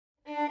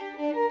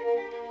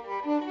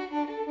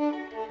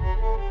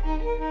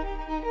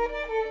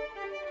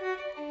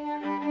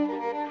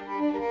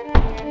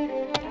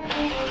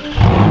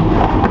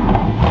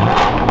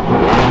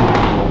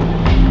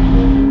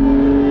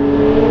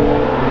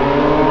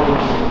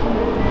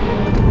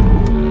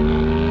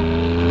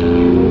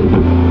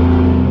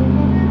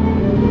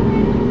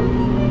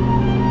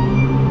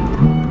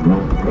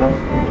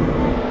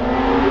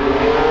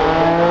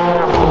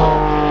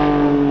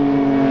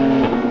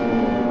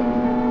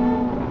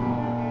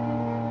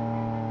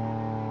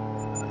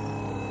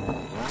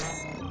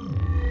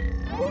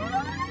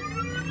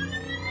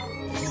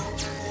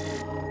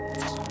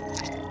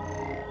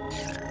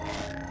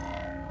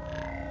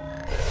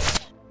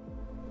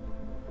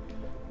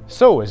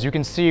So, as you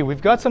can see, we've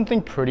got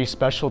something pretty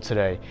special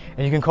today,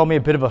 and you can call me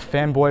a bit of a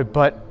fanboy,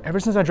 but ever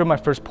since I drove my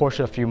first Porsche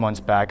a few months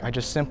back, I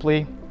just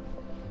simply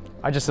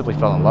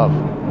fell in love.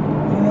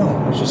 I don't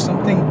know, there's just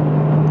something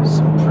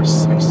so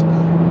precise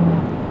about it.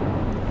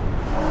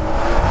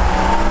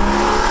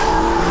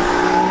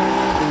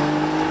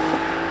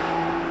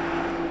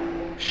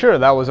 Sure,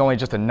 that was only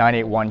just a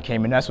 981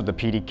 Cayman S with the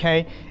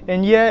PDK,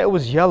 and yeah, it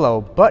was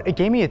yellow, but it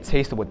gave me a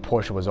taste of what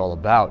Porsche was all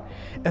about.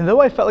 And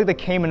though I felt like the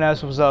Cayman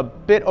S was a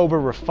bit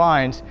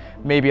over-refined,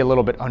 maybe a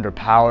little bit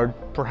underpowered,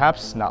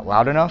 perhaps not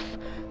loud enough,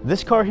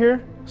 this car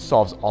here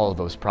solves all of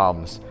those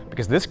problems,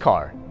 because this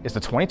car is the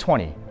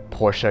 2020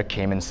 Porsche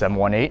Cayman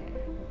 718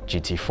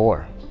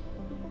 GT4.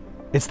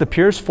 It's the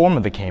purest form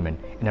of the Cayman,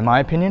 and in my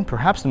opinion,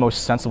 perhaps the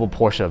most sensible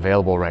Porsche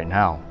available right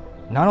now.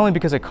 Not only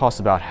because it costs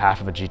about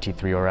half of a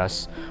GT3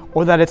 RS,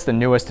 or that it's the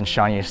newest and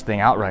shiniest thing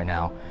out right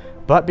now,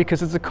 but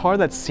because it's a car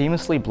that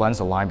seamlessly blends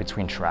the line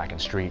between track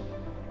and street.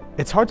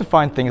 It's hard to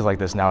find things like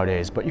this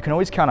nowadays, but you can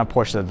always count on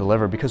Porsche to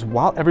deliver, because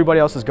while everybody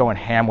else is going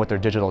ham with their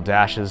digital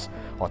dashes,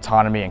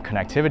 autonomy, and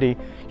connectivity,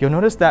 you'll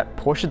notice that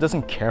Porsche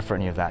doesn't care for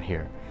any of that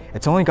here.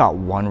 It's only got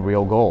one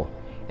real goal,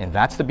 and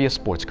that's to be a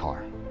sports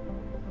car.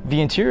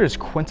 The interior is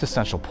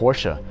quintessential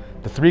Porsche.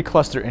 The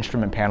 3-cluster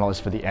instrument panel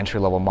is for the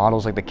entry-level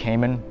models like the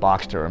Cayman,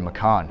 Boxster, or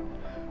Macan,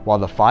 while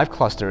the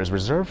 5-cluster is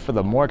reserved for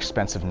the more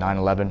expensive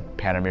 911,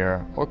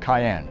 Panamera, or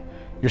Cayenne.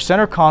 Your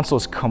center console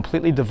is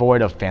completely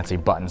devoid of fancy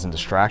buttons and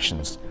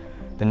distractions.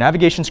 The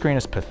navigation screen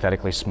is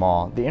pathetically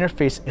small, the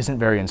interface isn't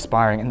very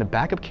inspiring, and the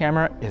backup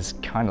camera is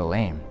kinda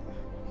lame.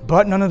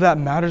 But none of that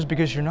matters,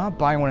 because you're not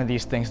buying one of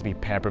these things to be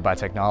pampered by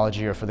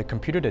technology or for the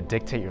computer to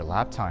dictate your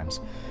lap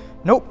times.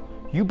 Nope.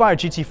 You buy a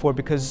GT4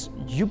 because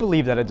you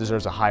believe that it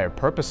deserves a higher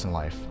purpose in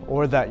life,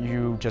 or that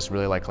you just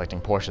really like collecting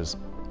Porsches.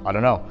 I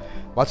don't know.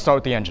 Let's start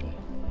with the engine.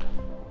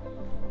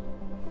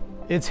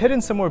 It's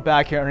hidden somewhere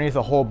back here underneath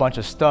a whole bunch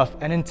of stuff,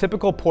 and in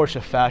typical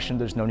Porsche fashion,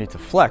 there's no need to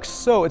flex,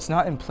 so it's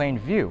not in plain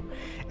view.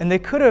 And they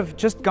could have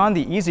just gone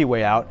the easy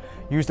way out,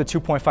 used a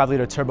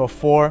 2.5-liter Turbo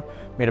 4,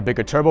 made a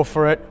bigger turbo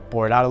for it,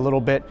 bore it out a little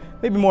bit,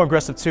 maybe more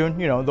aggressive tune,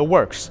 you know, the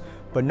works.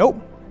 But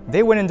nope,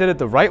 they went and did it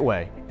the right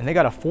way, and they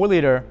got a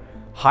 4-liter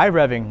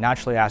high-revving,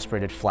 naturally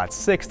aspirated flat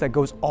 6 that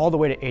goes all the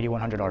way to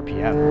 8,100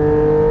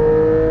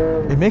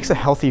 RPM. It makes a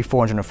healthy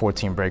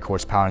 414 brake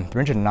horsepower and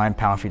 309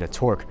 pound-feet of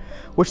torque,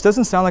 which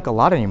doesn't sound like a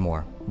lot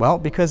anymore. Well,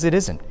 because it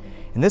isn't.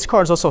 And this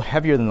car is also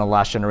heavier than the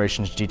last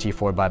generation's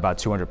GT4 by about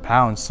 200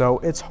 pounds, so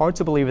it's hard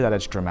to believe that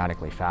it's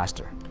dramatically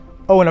faster.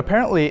 Oh, and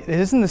apparently it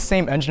isn't the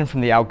same engine from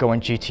the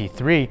outgoing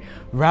GT3,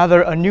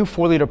 rather a new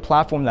 4-liter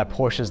platform that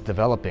Porsche is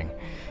developing.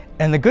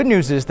 And the good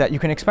news is that you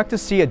can expect to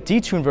see a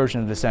detuned version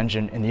of this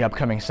engine in the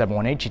upcoming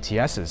 718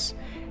 GTSs.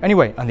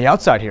 Anyway, on the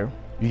outside here,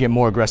 you get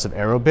more aggressive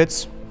aero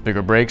bits,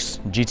 bigger brakes,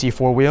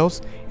 GT4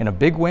 wheels, and a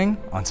big wing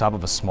on top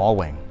of a small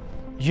wing.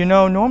 You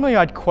know, normally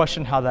I'd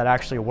question how that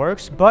actually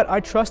works, but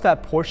I trust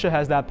that Porsche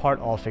has that part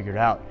all figured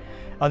out.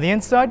 On the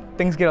inside,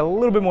 things get a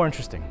little bit more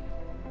interesting.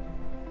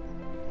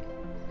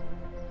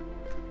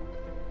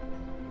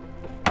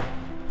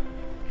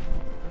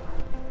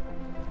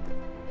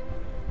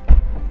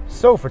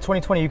 So for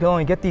 2020, you can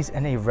only get these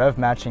in a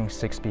rev-matching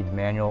 6-speed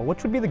manual,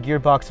 which would be the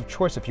gearbox of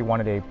choice if you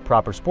wanted a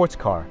proper sports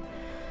car.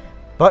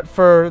 But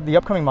for the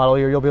upcoming model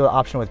year, you'll be able to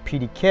option with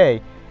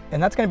PDK,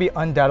 and that's going to be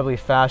undoubtedly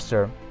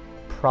faster,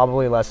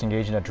 probably less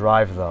engaging to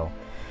drive though.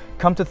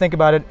 Come to think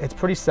about it, it's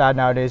pretty sad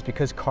nowadays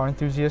because car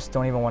enthusiasts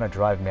don't even want to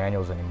drive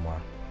manuals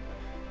anymore.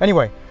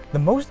 Anyway, the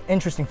most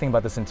interesting thing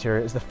about this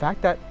interior is the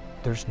fact that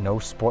there's no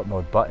sport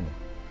mode button.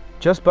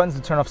 Just buttons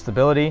to turn off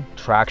stability,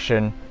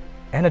 traction,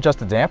 and adjust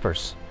the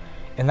dampers.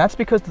 And that's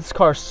because this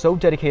car is so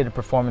dedicated to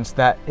performance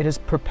that it is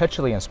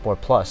perpetually in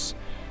Sport Plus.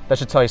 That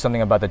should tell you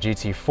something about the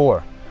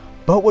GT4.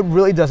 But what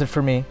really does it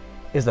for me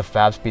is the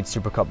Fab-Speed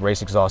Super Cup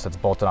race exhaust that's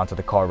bolted onto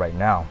the car right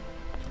now.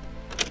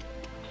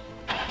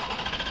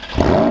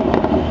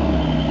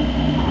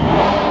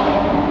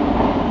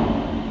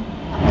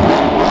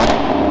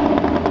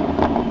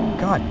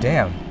 God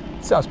damn,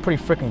 it sounds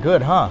pretty freaking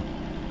good, huh?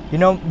 You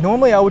know,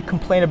 normally I would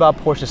complain about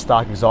Porsche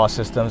stock exhaust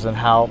systems and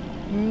how,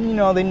 you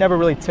know, they never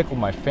really tickled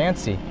my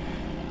fancy.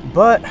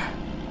 But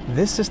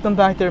this system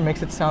back there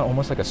makes it sound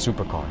almost like a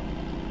supercar.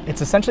 It's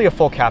essentially a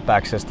full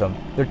catback system.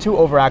 There are 2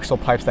 over-axle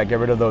pipes that get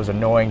rid of those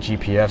annoying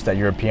GPFs that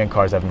European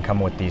cars have been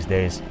coming with these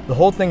days. The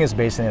whole thing is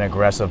based on an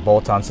aggressive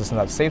bolt-on system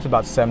that saves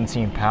about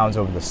 17 pounds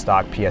over the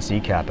stock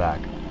PSE catback.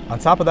 On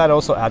top of that, it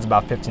also adds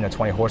about 15 to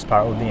 20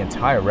 horsepower over the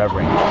entire rev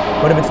range.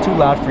 But if it's too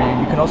loud for you,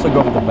 you can also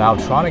go with the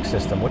Valvetronic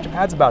system, which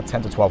adds about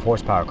 10 to 12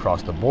 horsepower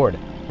across the board.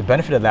 The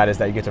benefit of that is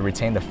that you get to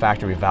retain the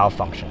factory valve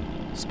function.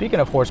 Speaking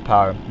of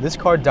horsepower, this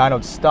car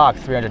dynoed stock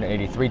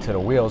 383 to the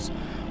wheels,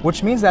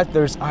 which means that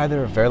there's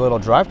either very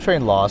little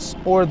drivetrain loss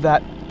or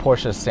that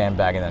Porsche is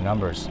sandbagging the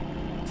numbers.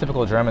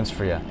 Typical Germans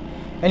for you.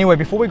 Anyway,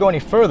 before we go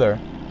any further,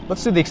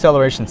 let's do the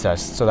acceleration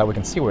test so that we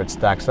can see where it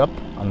stacks up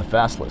on the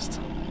fast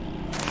list.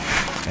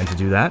 And to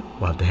do that,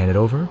 we'll have to hand it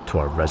over to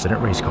our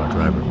resident race car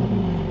driver.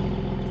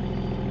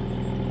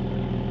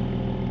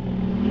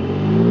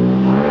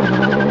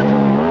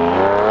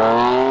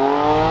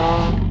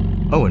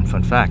 Oh, and fun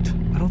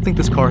don't think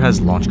this car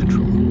has launch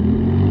control.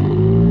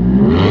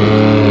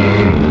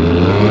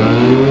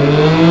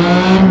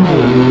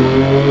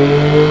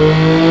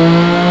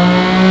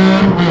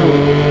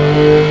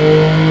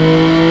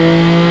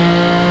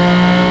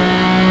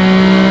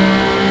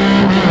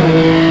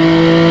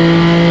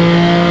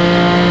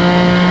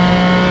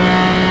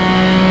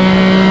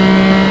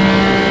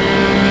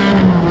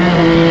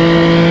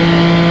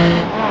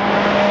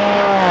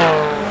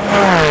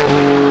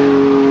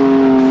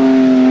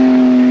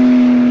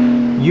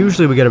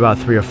 Usually we get about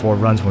 3 or 4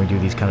 runs when we do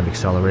these kind of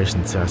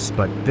acceleration tests,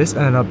 but this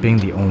ended up being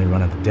the only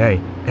run of the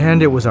day,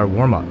 and it was our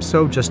warm-up,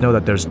 so just know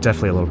that there's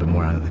definitely a little bit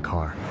more out of the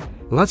car.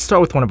 Let's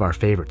start with one of our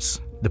favorites.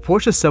 The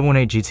Porsche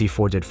 718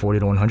 GT4 did 40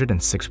 to 100 in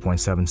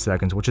 6.7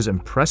 seconds, which is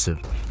impressive,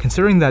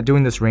 considering that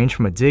doing this range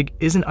from a dig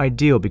isn't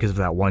ideal because of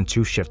that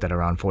 1-2 shift at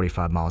around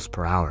 45 miles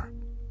per hour.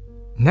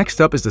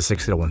 Next up is the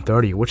 60 to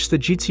 130, which the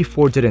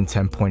GT4 did in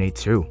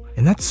 10.82,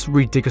 and that's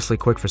ridiculously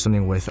quick for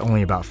something with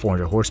only about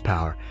 400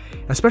 horsepower,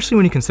 especially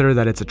when you consider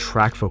that it's a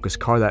track-focused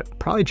car that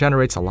probably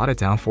generates a lot of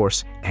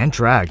downforce and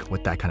drag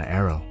with that kind of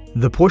aero.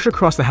 The Porsche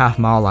crossed the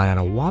half-mile line at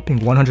a whopping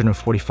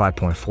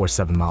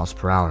 145.47 miles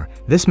per hour.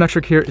 This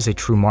metric here is a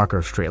true marker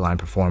of straight-line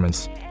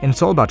performance, and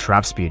it's all about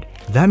trap speed.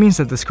 That means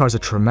that this car has a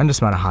tremendous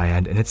amount of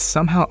high-end, and it's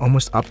somehow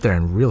almost up there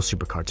in real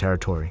supercar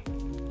territory.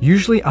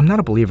 Usually, I'm not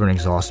a believer in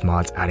exhaust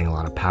mods adding a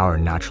lot of power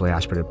in naturally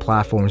aspirated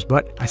platforms,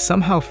 but I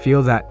somehow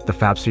feel that the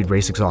Fab Speed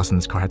race exhaust in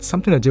this car had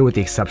something to do with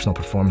the exceptional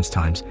performance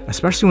times,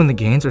 especially when the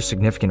gains are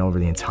significant over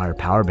the entire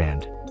power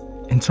band.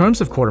 In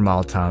terms of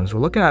quarter-mile times, we're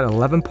looking at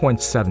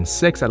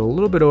 11.76 at a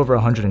little bit over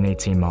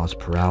 118 miles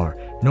per hour.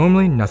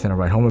 Normally, nothing to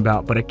write home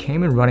about, but it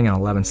came in running an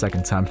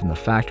 11-second time from the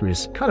factory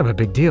is kind of a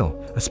big deal,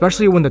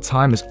 especially when the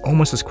time is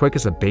almost as quick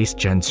as a base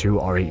Gen 2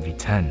 R8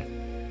 V10.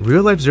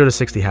 Real life 0 to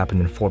 60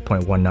 happened in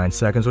 4.19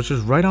 seconds, which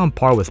is right on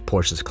par with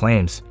Porsche's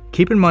claims.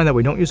 Keep in mind that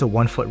we don't use a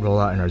 1-foot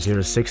rollout in our 0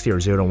 to 60 or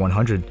 0 to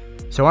 100,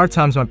 so our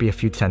times might be a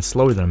few tenths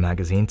slower than a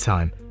magazine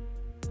time.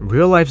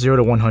 Real life 0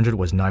 to 100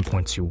 was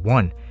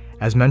 9.21.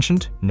 As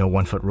mentioned, no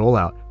 1-foot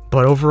rollout,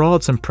 but overall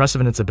it's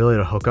impressive in its ability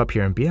to hook up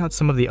here and beat out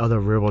some of the other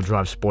rear-wheel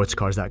drive sports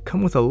cars that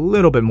come with a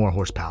little bit more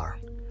horsepower.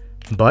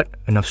 But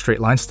enough straight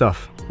line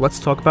stuff,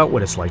 let's talk about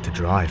what it's like to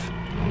drive.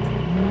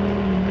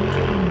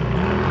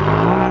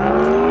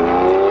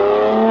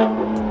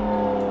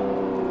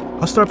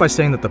 I'll start by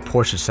saying that the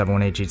Porsche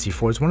 718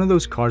 GT4 is one of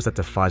those cars that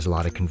defies a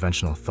lot of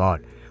conventional thought.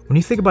 When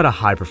you think about a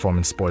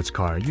high-performance sports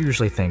car, you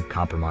usually think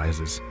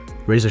compromises.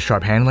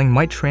 Razor-sharp handling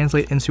might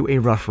translate into a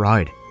rough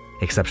ride.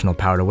 Exceptional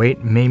power to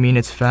weight may mean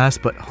it's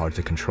fast but hard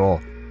to control.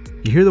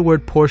 You hear the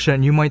word Porsche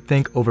and you might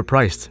think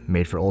overpriced,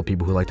 made for old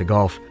people who like to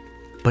golf.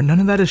 But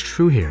none of that is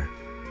true here.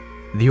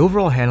 The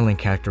overall handling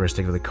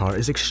characteristic of the car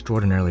is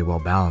extraordinarily well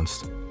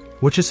balanced,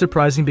 which is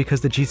surprising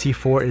because the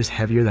GT4 is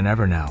heavier than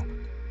ever now.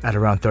 At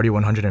around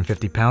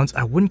 3,150 pounds,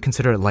 I wouldn't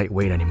consider it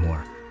lightweight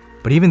anymore.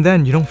 But even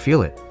then, you don't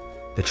feel it.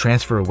 The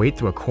transfer of weight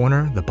through a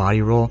corner, the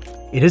body roll,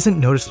 it isn't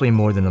noticeably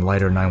more than a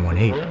lighter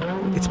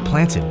 918. It's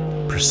planted,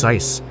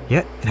 precise,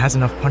 yet it has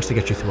enough punch to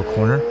get you through a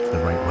corner the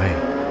right way.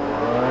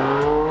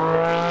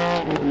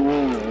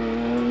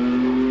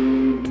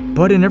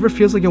 But it never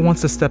feels like it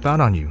wants to step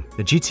out on you.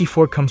 The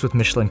GT4 comes with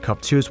Michelin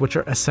Cup 2s, which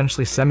are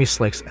essentially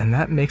semi-slicks, and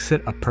that makes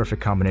it a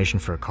perfect combination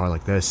for a car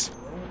like this.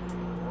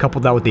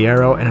 Couple that with the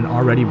aero and an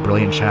already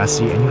brilliant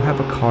chassis, and you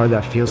have a car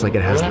that feels like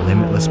it has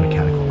limitless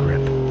mechanical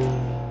grip.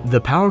 The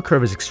power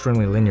curve is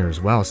extremely linear as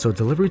well, so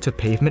delivery to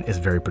pavement is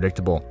very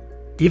predictable.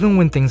 Even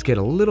when things get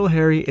a little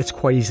hairy, it's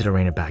quite easy to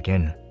rein it back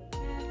in.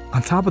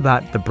 On top of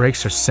that, the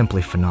brakes are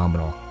simply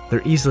phenomenal.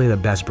 They're easily the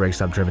best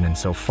brakes I've driven in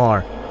so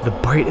far. The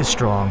bite is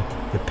strong,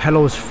 the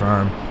pedal is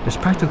firm, there's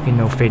practically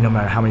no fade no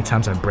matter how many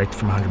times I've braked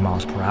from 100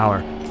 miles per hour.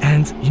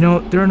 And, you know,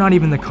 there are not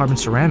even the carbon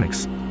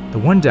ceramics. The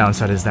one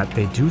downside is that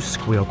they do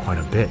squeal quite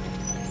a bit.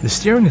 The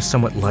steering is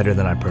somewhat lighter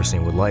than I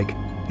personally would like.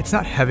 It's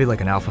not heavy like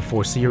an Alfa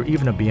 4C or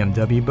even a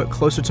BMW, but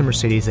closer to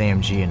Mercedes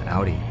AMG and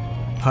Audi.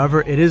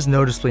 However, it is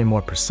noticeably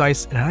more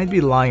precise, and I'd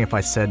be lying if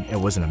I said it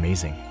wasn't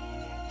amazing.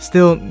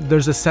 Still,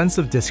 there's a sense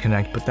of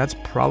disconnect, but that's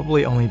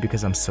probably only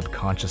because I'm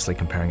subconsciously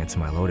comparing it to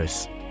my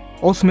Lotus.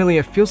 Ultimately,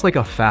 it feels like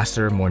a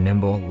faster, more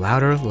nimble,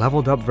 louder,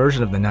 leveled up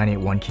version of the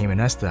 981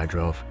 Cayman S that I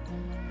drove.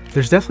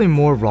 There's definitely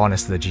more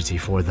rawness to the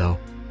GT4 though,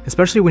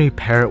 especially when you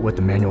pair it with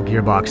the manual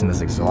gearbox and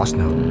this exhaust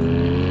note.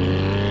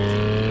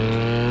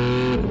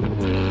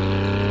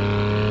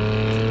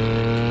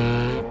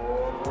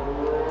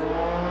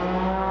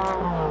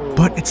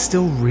 But it's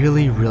still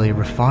really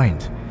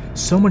refined.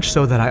 So much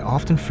so that I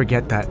often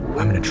forget that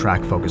I'm in a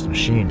track-focused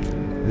machine.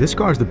 This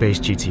car is the base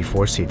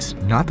GT4 seats,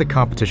 not the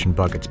competition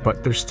buckets,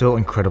 but they're still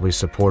incredibly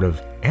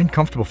supportive and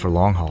comfortable for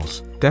long hauls.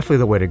 Definitely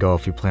the way to go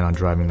if you plan on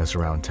driving this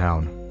around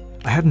town.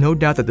 I have no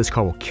doubt that this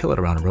car will kill it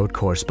around a road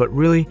course, but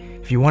really,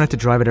 if you wanted to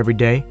drive it every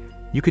day,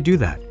 you could do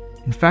that.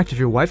 In fact, if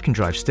your wife can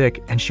drive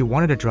stick and she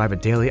wanted to drive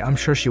it daily, I'm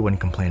sure she wouldn't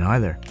complain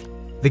either.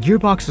 The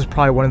gearbox is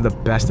probably one of the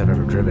best I've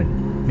ever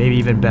driven, maybe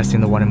even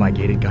besting the one in my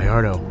gated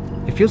Gallardo.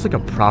 It feels like a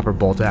proper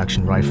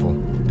bolt-action rifle.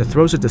 The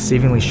throws are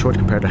deceivingly short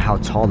compared to how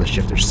tall the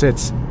shifter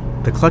sits.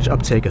 The clutch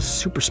uptake is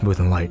super smooth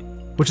and light,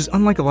 which is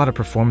unlike a lot of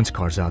performance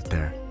cars out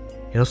there.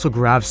 It also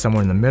grabs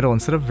somewhere in the middle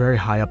instead of very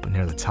high up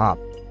near the top.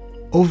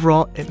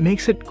 Overall, it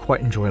makes it quite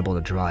enjoyable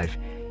to drive,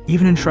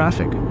 even in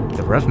traffic.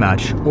 The rev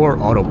match, or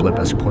auto blip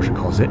as Porsche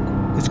calls it,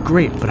 is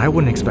great, but I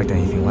wouldn't expect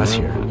anything less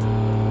here.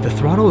 The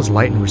throttle is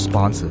light and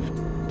responsive.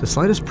 The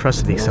slightest press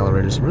of the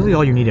accelerator is really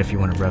all you need if you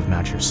want to rev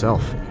match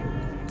yourself.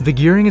 The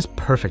gearing is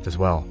perfect as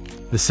well.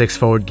 The 6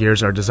 forward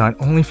gears are designed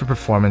only for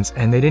performance,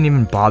 and they didn't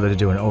even bother to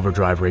do an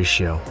overdrive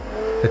ratio.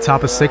 The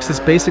top of 6 is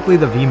basically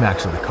the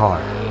VMAX of the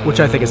car, which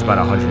I think is about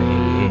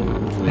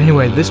 188.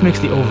 Anyway, this makes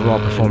the overall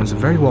performance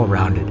very well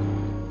rounded.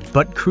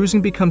 But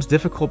cruising becomes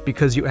difficult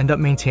because you end up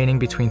maintaining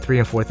between 3,000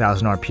 and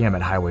 4,000 RPM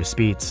at highway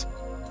speeds.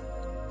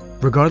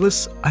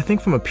 Regardless, I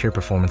think from a pure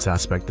performance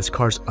aspect, this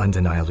car is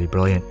undeniably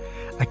brilliant.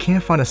 I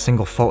can't find a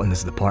single fault in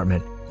this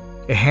department.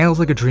 It handles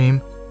like a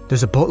dream,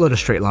 there's a boatload of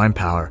straight line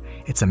power,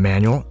 it's a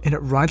manual, and it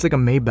rides like a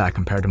Maybach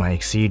compared to my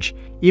Exige,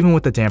 even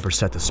with the damper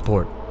set to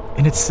sport.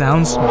 And it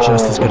sounds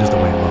just as good as the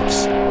way it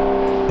looks.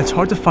 It's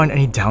hard to find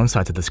any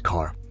downside to this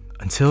car,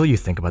 until you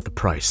think about the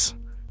price.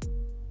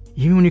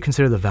 Even when you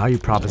consider the value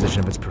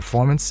proposition of its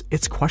performance,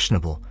 it's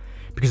questionable,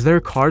 because there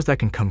are cars that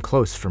can come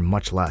close for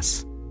much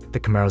less. The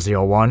Camaro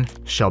Z01,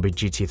 Shelby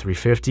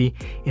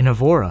GT350, an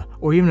Evora,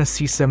 or even a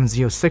C7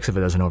 Z06 if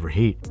it doesn't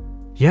overheat.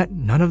 Yet,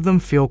 none of them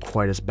feel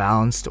quite as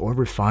balanced or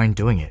refined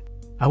doing it.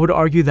 I would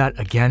argue that,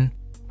 again,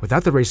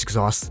 without the race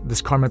exhaust,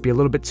 this car might be a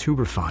little bit too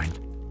refined.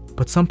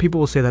 But some people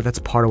will say that that's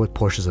part of what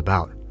Porsche's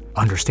about,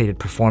 understated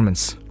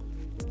performance.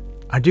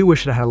 I do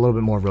wish it had a little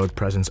bit more road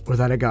presence, or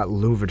that it got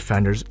louvered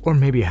fenders, or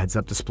maybe a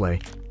heads-up display,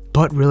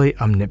 but really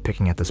I'm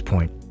nitpicking at this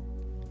point.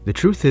 The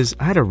truth is,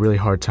 I had a really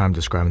hard time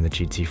describing the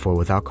GT4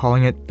 without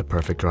calling it the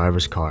perfect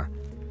driver's car.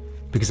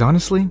 Because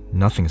honestly,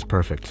 nothing is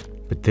perfect,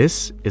 but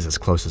this is as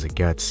close as it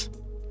gets.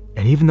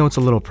 And even though it's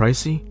a little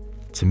pricey,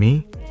 to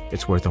me,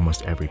 it's worth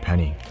almost every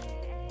penny.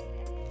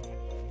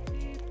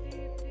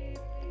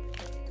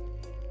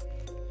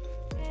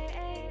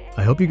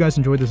 I hope you guys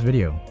enjoyed this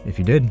video. If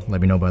you did,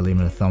 let me know by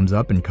leaving a thumbs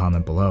up and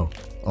comment below.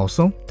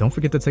 Also, don't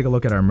forget to take a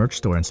look at our merch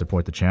store and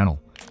support the channel.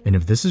 And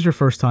if this is your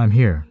first time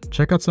here,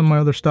 check out some of my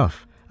other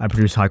stuff. I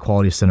produce high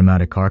quality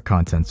cinematic car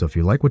content, so if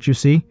you like what you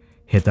see,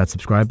 hit that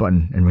subscribe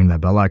button and ring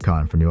that bell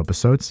icon for new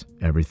episodes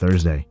every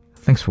Thursday.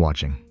 Thanks for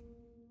watching.